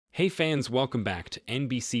Hey fans, welcome back to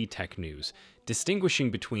NBC Tech News.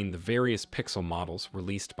 Distinguishing between the various Pixel models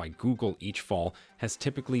released by Google each fall has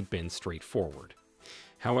typically been straightforward.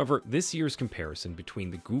 However, this year's comparison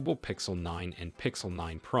between the Google Pixel 9 and Pixel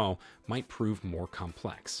 9 Pro might prove more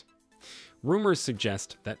complex. Rumors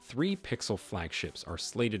suggest that 3 Pixel flagships are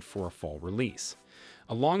slated for a fall release.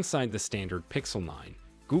 Alongside the standard Pixel 9,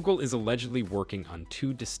 Google is allegedly working on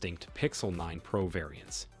 2 distinct Pixel 9 Pro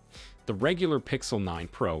variants. The regular Pixel 9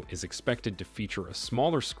 Pro is expected to feature a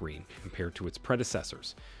smaller screen compared to its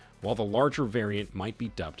predecessors, while the larger variant might be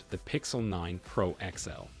dubbed the Pixel 9 Pro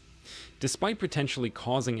XL. Despite potentially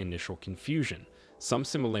causing initial confusion, some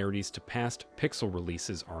similarities to past Pixel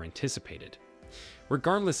releases are anticipated.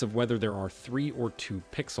 Regardless of whether there are 3 or 2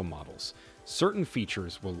 Pixel models, certain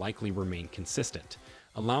features will likely remain consistent,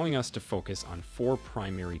 allowing us to focus on 4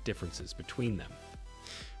 primary differences between them.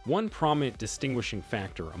 One prominent distinguishing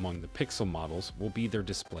factor among the Pixel models will be their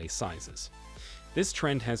display sizes. This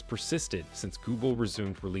trend has persisted since Google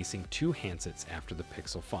resumed releasing 2 handsets after the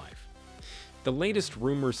Pixel 5. The latest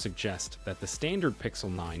rumors suggest that the standard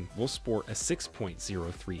Pixel 9 will sport a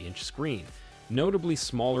 6.03-inch screen, notably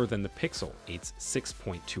smaller than the Pixel 8's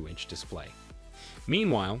 6.2-inch display.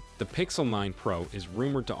 Meanwhile, the Pixel 9 Pro is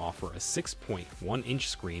rumored to offer a 6.1-inch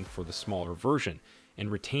screen for the smaller version,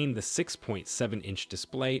 and retain the 6.7-inch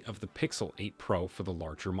display of the Pixel 8 Pro for the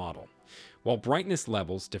larger model. While brightness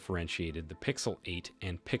levels differentiated the Pixel 8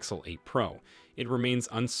 and Pixel 8 Pro, it remains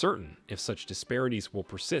uncertain if such disparities will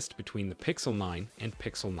persist between the Pixel 9 and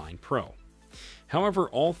Pixel 9 Pro. However,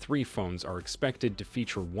 all 3 phones are expected to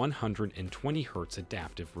feature 120Hz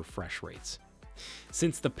adaptive refresh rates.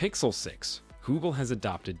 Since the Pixel 6, Google has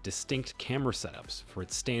adopted distinct camera setups for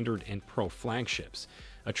its standard and Pro flagships,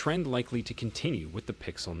 a trend likely to continue with the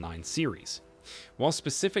Pixel 9 series. While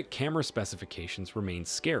specific camera specifications remain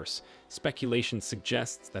scarce, speculation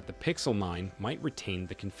suggests that the Pixel 9 might retain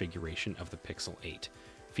the configuration of the Pixel 8,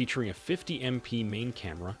 featuring a 50MP main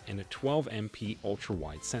camera and a 12MP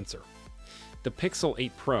ultra-wide sensor. The Pixel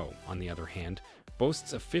 8 Pro, on the other hand,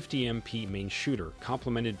 boasts a 50MP main shooter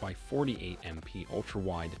complemented by 48MP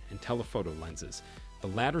ultra-wide and telephoto lenses, the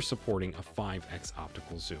latter supporting a 5x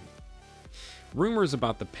optical zoom. Rumors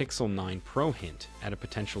about the Pixel 9 Pro hint at a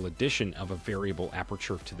potential addition of a variable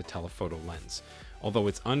aperture to the telephoto lens, although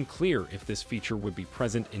it's unclear if this feature would be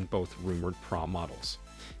present in both rumored Pro models.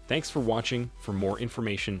 Thanks for watching. For more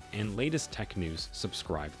information and latest tech news,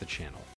 subscribe to the channel.